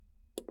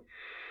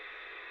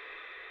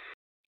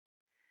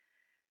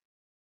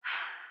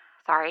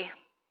sorry.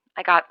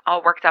 I got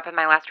all worked up in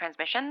my last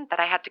transmission that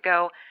I had to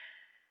go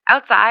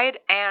outside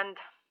and,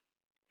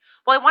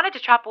 well, I wanted to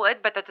chop wood,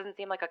 but that doesn't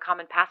seem like a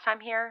common pastime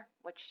here,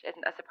 which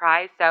isn't a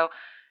surprise. So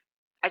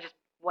I just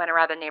went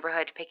around the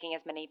neighborhood picking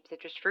as many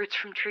citrus fruits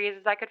from trees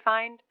as I could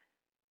find.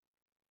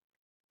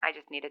 I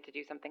just needed to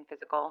do something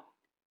physical.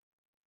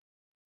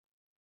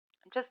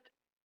 I'm just.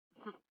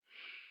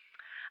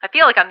 I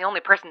feel like I'm the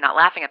only person not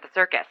laughing at the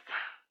circus.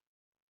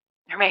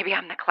 Or maybe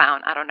I'm the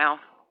clown, I don't know.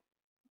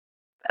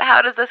 But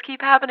how does this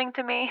keep happening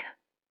to me?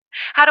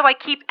 How do I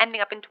keep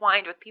ending up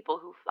entwined with people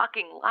who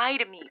fucking lie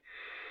to me?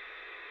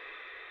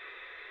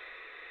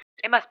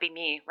 It must be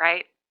me,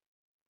 right?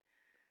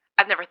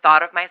 I've never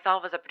thought of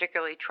myself as a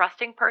particularly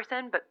trusting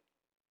person, but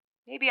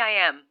maybe I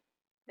am.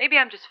 Maybe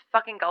I'm just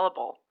fucking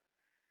gullible.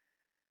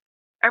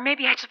 Or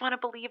maybe I just want to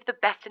believe the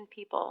best in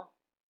people.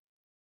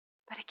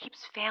 But it keeps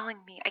failing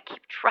me. I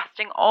keep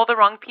trusting all the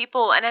wrong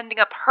people and ending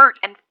up hurt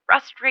and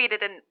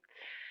frustrated, and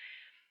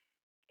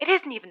it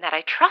isn't even that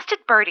I trusted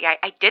Bertie.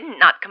 I didn't,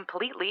 not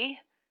completely.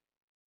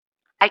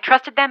 I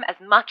trusted them as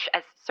much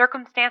as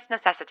circumstance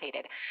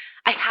necessitated.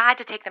 I had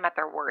to take them at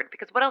their word,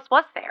 because what else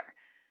was there?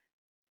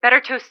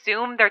 Better to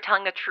assume they're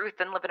telling the truth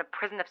than live in a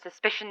prison of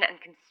suspicion and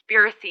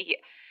conspiracy.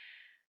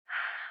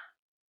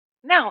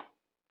 No,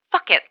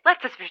 fuck it.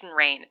 Let suspicion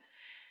reign.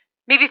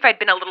 Maybe if I'd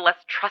been a little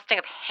less trusting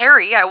of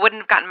Harry, I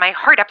wouldn't have gotten my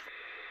heart upset.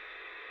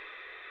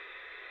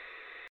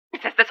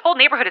 This whole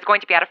neighborhood is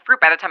going to be out of fruit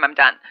by the time I'm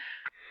done.